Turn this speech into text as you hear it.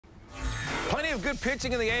Plenty of good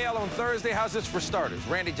pitching in the AL on Thursday. How's this for starters?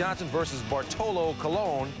 Randy Johnson versus Bartolo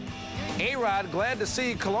Colon. A-Rod, glad to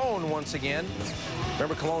see Colon once again.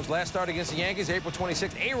 Remember Colon's last start against the Yankees, April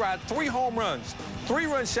 26th. A-Rod, 3 home runs,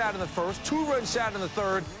 3-run shot in the first, 2-run shot in the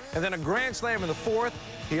third, and then a grand slam in the fourth.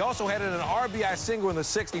 He also had an RBI single in the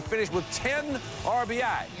sixth. He finished with 10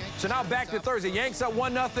 RBI. So now back to Thursday. Yanks up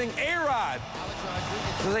 1-0. A-Rod.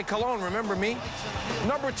 Jose Colon, remember me?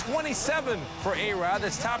 Number 27 for A-Rod.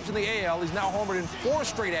 That's tops in the AL. He's now homered in 4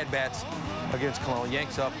 straight at-bats against Colon.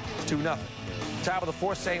 Yanks up 2-0. Top of the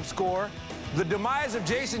fourth, same score. The demise of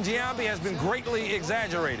Jason Giambi has been greatly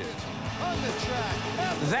exaggerated.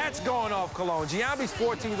 That's going off Colon. Giambi's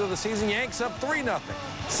 14th of the season. Yanks up 3-0.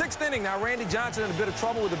 6th inning now. Randy Johnson in a bit of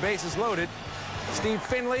trouble with the bases loaded. Steve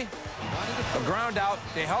Finley, a ground out.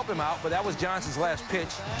 They help him out, but that was Johnson's last pitch.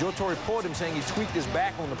 Joe Torre pulled him, saying he tweaked his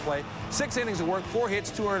back on the play. 6 innings of work, 4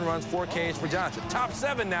 hits, 2 earned runs, 4 Ks for Johnson. Top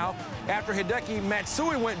 7 now. After Hideki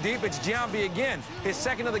Matsui went deep, it's Giambi again. His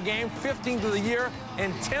 2nd of the game, 15th of the year,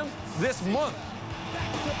 and 10th this month.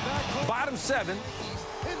 Bottom 7.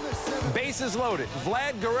 Bases loaded.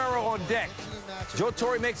 Vlad Guerrero on deck. Joe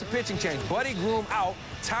Torre makes a pitching change. Buddy Groom out.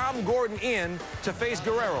 Tom Gordon in to face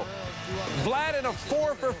Guerrero. Vlad in a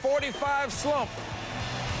 4-for-45 slump.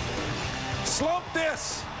 Slump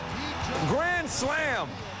this. Grand slam.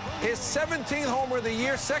 His 17th homer of the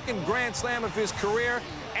year, 2nd grand slam of his career.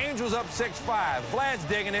 Angels up 6-5. Vlad's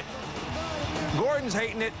digging it. Gordon's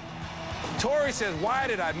hating it. Torre says, why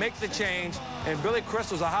did I make the change? And Billy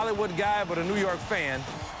Crystal's a Hollywood guy, but a New York fan.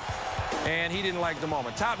 And he didn't like the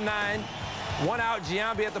moment. Top 9, 1 out.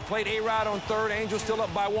 Giambi at the plate. A-Rod on third. Angels still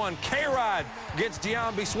up by 1. K-Rod gets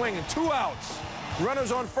Giambi swinging. 2 outs.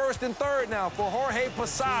 Runners on first and third now for Jorge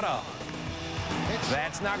Posada.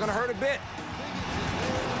 That's not going to hurt a bit.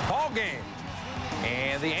 Ball game.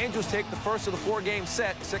 And the Angels take the first of the 4-game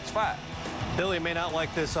set, 6-5. Billy may not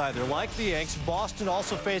like this either. Like the Yanks, Boston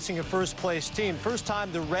also facing a first-place team. First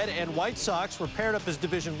time the Red and White Sox were paired up as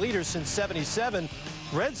division leaders since '77.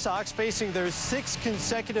 Red Sox facing their 6th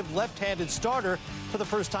consecutive left-handed starter for the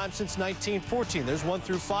first time since 1914. There's 1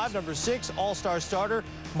 through 5. Number 6, all-star starter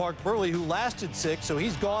Mark Burley, who lasted 6, so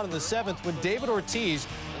he's gone in the 7th when David Ortiz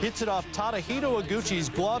hits it off Tadahito Iguchi's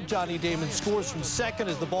glove. Johnny Damon scores from second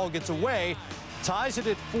as the ball gets away. Ties it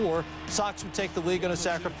at 4. Sox would take the league on a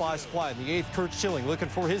sacrifice fly. In the 8th, Curt Schilling looking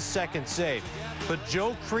for his 2nd save. But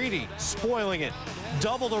Joe Crede spoiling it.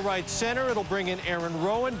 Double to right center. It'll bring in Aaron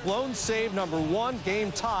Rowan. Blown save number 1.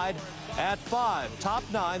 Game tied at 5. Top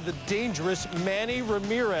 9, the dangerous Manny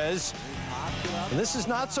Ramirez. And this is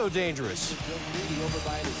not so dangerous.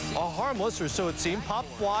 A harmless, or so it seemed, pop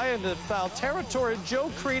fly into foul territory. Joe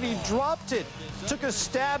Crede dropped it. Took a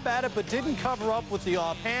stab at it, but didn't cover up with the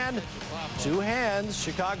offhand. 2 hands.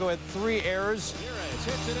 Chicago had 3 errors,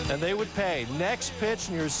 and they would pay. Next pitch,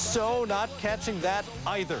 and you're so not catching that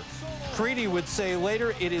either. Crede would say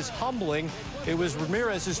later, it is humbling. It was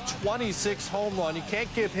Ramirez's 26th home run. You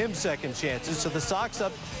can't give him second chances, so the Sox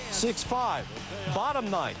up 6-5. Bottom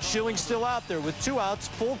 9, Schilling still out there with 2 outs,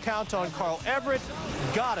 full count on Carl Everett.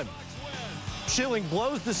 Got him. Schilling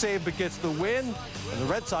blows the save but gets the win, and the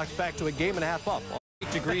Red Sox back to a 1.5 up.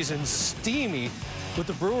 8 degrees and steamy with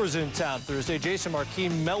the Brewers in town Thursday. Jason Marquis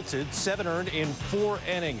melted, 7 earned in 4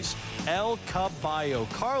 innings. El Caballo,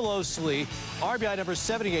 Carlos Lee, RBI number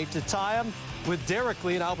 78 to tie him, with Derek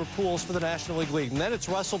Lee and Albert Pujols for the National League. And then it's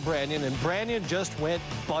Russell Branyan, and Branyan just went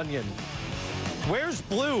Bunyan. Where's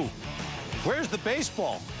Blue? Where's the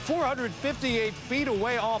baseball? 458 feet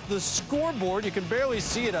away off the scoreboard. You can barely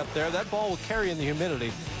see it up there. That ball will carry in the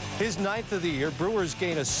humidity. His 9th of the year. Brewers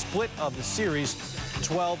gain a split of the series,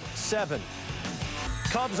 12-7.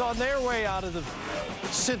 Cubs on their way out of the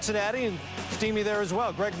Cincinnati, and steamy there as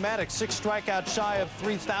well. Greg Maddux, 6 strikeouts shy of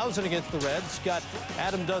 3,000 against the Reds. Got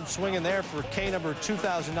Adam Dunn swinging there for K number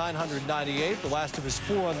 2,998. The last of his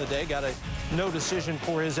 4 on the day. Got a no decision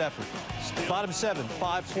for his effort. Bottom 7,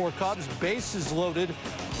 5-4 Cubs. Bases loaded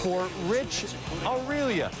for Rich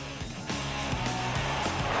Aurelia.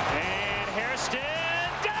 And Hairston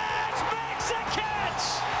makes a catch!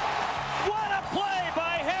 What a play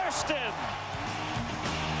by Hairston!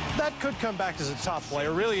 That could come back as a top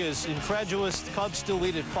player. Really is incredulous. The Cubs still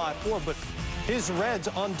lead at 5-4, but his Reds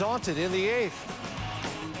undaunted in the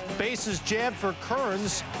 8th. Bases jammed for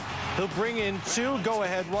Kearns. He'll bring in 2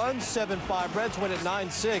 go-ahead runs. 7-5 Reds win at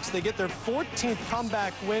 9-6. They get their 14th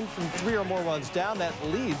comeback win from 3 or more runs down. That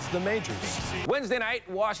leads the majors. Wednesday night,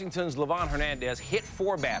 Washington's Livan Hernandez hit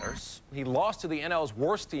 4 batters. He lost to the NL's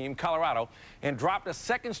worst team, Colorado, and dropped a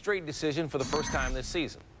 2nd straight decision for the first time this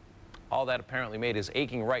season. All that apparently made his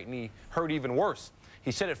aching right knee hurt even worse.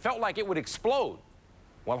 He said it felt like it would explode.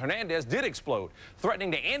 Well, Hernandez did explode,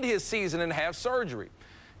 threatening to end his season and have surgery.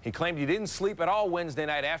 He claimed he didn't sleep at all Wednesday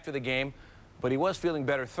night after the game, but he was feeling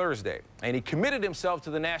better Thursday. And he committed himself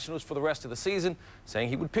to the Nationals for the rest of the season, saying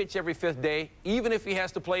he would pitch every 5th day, even if he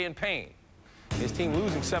has to play in pain. His team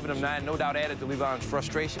losing 7 of 9 no doubt added to Levon's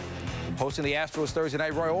frustration. Hosting the Astros Thursday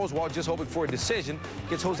night, Roy Oswalt just hoping for a decision.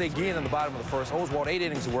 Gets Jose Guillen in the bottom of the first. Oswalt 8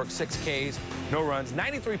 innings of work, 6 Ks, no runs,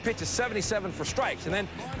 93 pitches, 77 for strikes. And then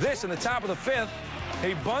this in the top of the 5th.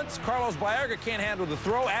 He bunts. Carlos Baerga can't handle the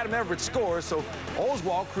throw. Adam Everett scores. So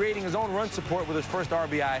Oswalt creating his own run support with his first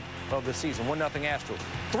RBI of the season. 1-0 Astros.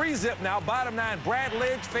 3-zip now. Bottom 9. Brad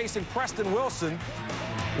Lidge facing Preston Wilson.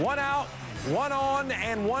 1 out, 1 on,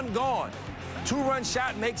 and 1 gone. 2-run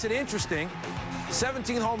shot makes it interesting.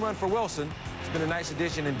 17th home run for Wilson. It's been a nice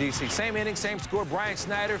addition in D.C. Same inning, same score. Brian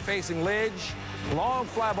Snyder facing Lidge. Long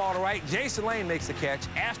fly ball to right. Jason Lane makes the catch.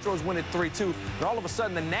 Astros win it 3-2. And all of a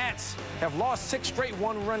sudden, the Nats have lost 6 straight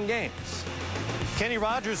 1-run games. Kenny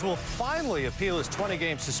Rogers will finally appeal his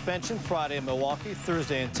 20-game suspension Friday in Milwaukee.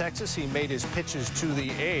 Thursday in Texas, he made his pitches to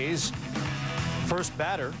the A's. First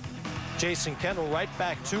batter, Jason Kendall, right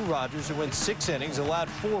back to Rogers, who went 6 innings, allowed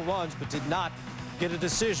 4 runs, but did not get a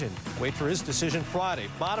decision. Wait for his decision Friday.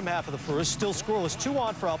 Bottom half of the first, still scoreless. 2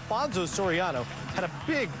 on for Alfonso Soriano. Had a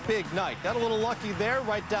big night. Got a little lucky there,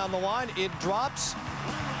 right down the line. It drops.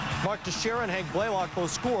 Mark Teixeira and Hank Blaylock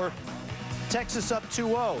both score. Texas up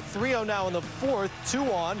 2-0. 3-0 now in the 4th. 2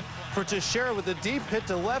 on for Teixeira with a deep hit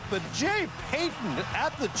to left, but Jay Payton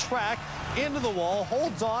at the track, into the wall,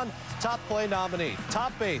 holds on. Top play nominee.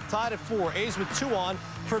 Top 8, tied at 4. A's with 2 on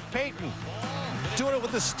for Payton. Doing it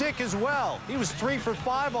with the stick as well. He was 3 for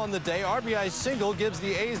 5 on the day. RBI single gives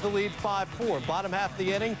the A's the lead 5-4. Bottom half of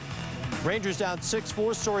the inning, Rangers down 6-4.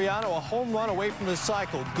 Soriano a home run away from the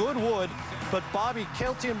cycle. Good wood, but Bobby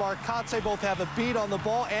Kelty and Mark Kotsay both have a beat on the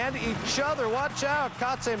ball and each other. Watch out.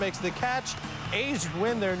 Kotsay makes the catch. A's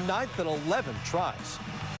win their 9th and 11 tries.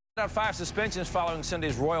 Out 5 suspensions following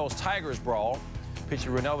Sunday's Royals-Tigers brawl.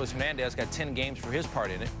 Pitcher Renelvis Hernandez got 10 games for his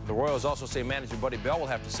part in it. The Royals also say manager Buddy Bell will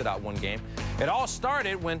have to sit out 1 game. It all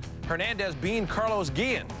started when Hernandez beaned Carlos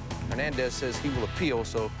Guillen. Hernandez says he will appeal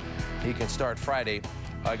so he can start Friday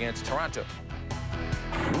against Toronto.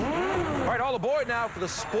 All right, all aboard now for the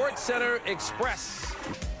Sports Center Express.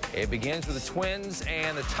 It begins with the Twins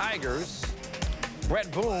and the Tigers. Brett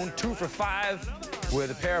Boone, 2 for 5 with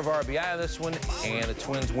a pair of RBI on this one, and the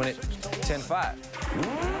Twins win it 10-5.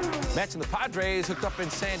 Mets and the Padres hooked up in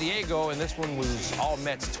San Diego, and this one was all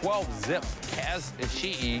Mets. 12-zip. Kaz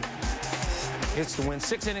Ishii hits the win.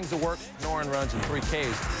 6 innings of work, no earned runs, and 3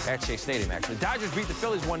 Ks at Shea Stadium, actually. Dodgers beat the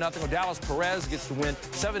Phillies 1-0. Odalis Perez gets the win.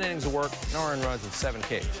 7 innings of work, no earned runs, and 7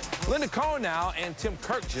 Ks. Linda Cohn now and Tim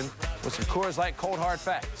Kirkjian with some Coors Light cold hard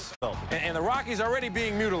facts. And the Rockies already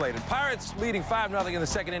being mutilated. Pirates leading 5-0 in the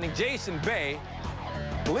 2nd inning. Jason Bay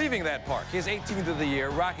leaving that park. His 18th of the year.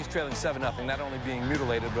 Rockies trailing 7-0. Not only being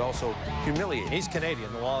mutilated, but also humiliated. He's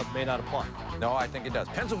Canadian. The law may not apply. No, I think it does.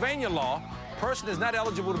 Pennsylvania law. Person is not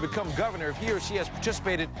eligible to become governor if he or she has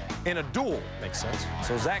participated in a duel. Makes sense.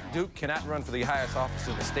 So Zach Duke cannot run for the highest office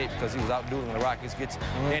in the state because he was out dueling the Rockies. Gets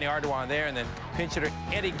Danny Ardoin there, and then pinch hitter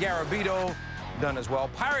Eddie Garabito done as well.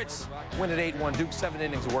 Pirates win at 8-1. Duke 7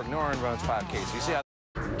 innings of work, no earned runs, 5 Ks. So you see how.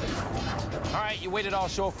 All right, you waited all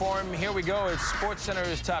show for him. Here we go. It's Sports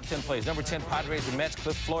Center's top 10 plays. Number 10, Padres and Mets.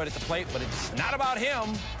 Cliff Floyd at the plate, but it's not about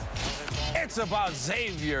him. It's about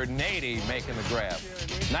Xavier Nady making the grab.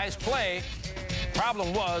 Nice play.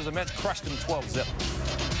 Problem was the Mets crushed him 12-zip.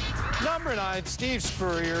 Number 9, Steve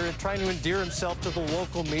Spurrier, trying to endear himself to the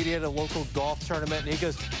local media at a local golf tournament, and he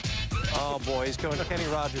goes, oh boy, he's going Kenny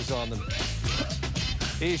Rogers on them.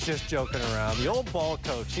 He's just joking around. The old ball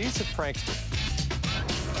coach, he's a prankster.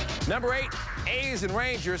 Number 8, A's and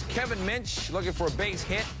Rangers. Kevin Minch looking for a base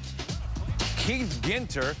hit. Keith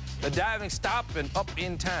Ginter, the diving stop and up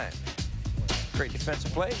in time. Great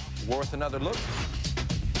defensive play, worth another look.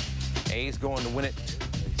 A's going to win it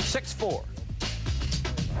 6-4.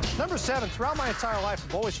 Number 7, throughout my entire life,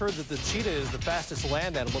 I've always heard that the cheetah is the fastest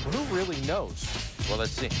land animal, but who really knows? Well,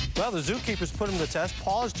 let's see. Well, the zookeepers put him to the test.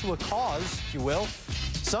 Pause to a cause, if you will.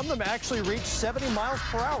 Some of them actually reach 70 miles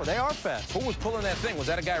per hour. They are fast. Who was pulling that thing? Was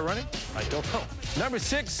that a guy running? I don't know. Number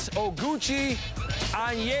 6, Oguchi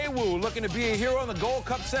Onyewu, looking to be a hero in the Gold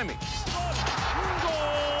Cup semis.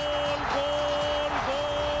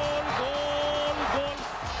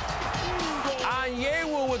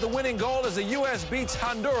 Onyewu with the winning goal as the U.S. beats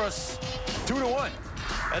Honduras 2-1.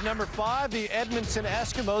 At number 5, the Edmonton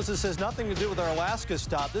Eskimos. This has nothing to do with our Alaska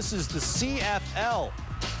stop. This is the CFL.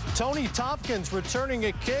 Tony Tompkins returning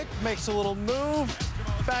a kick, makes a little move.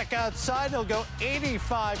 Back outside, he'll go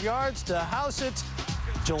 85 yards to house it.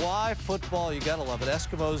 July football, you gotta love it.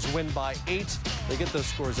 Eskimos win by 8. They get those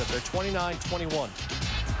scores up there, 29-21.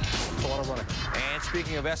 What a runner. And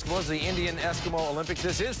speaking of Eskimos, the Indian Eskimo Olympics.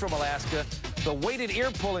 This is from Alaska. The weighted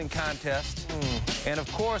ear pulling contest. And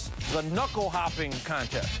of course, the knuckle hopping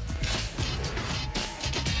contest.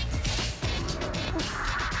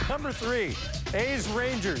 Number 3, A's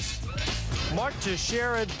Rangers. Mark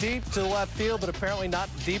Teixeira deep to left field, but apparently not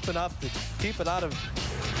deep enough to keep it out of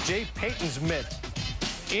Jay Payton's mitt.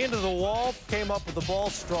 Into the wall, came up with the ball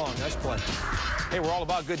strong. Nice play. Hey, we're all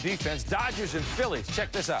about good defense. Dodgers and Phillies.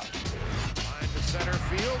 Check this out. Line to center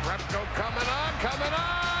field. Repko coming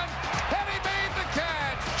on. And he made the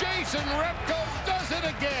catch. Jason Repko does it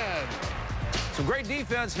again. Some great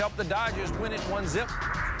defense helped the Dodgers win it 1-0.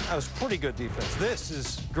 That was pretty good defense. This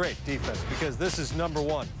is great defense because this is number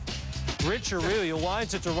 1. Rich Aurelio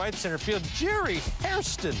lines it to right center field. Jerry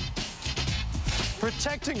Hairston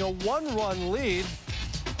protecting a 1-run lead.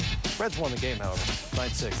 Reds won the game, however,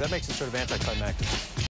 9-6. That makes it sort of anticlimactic.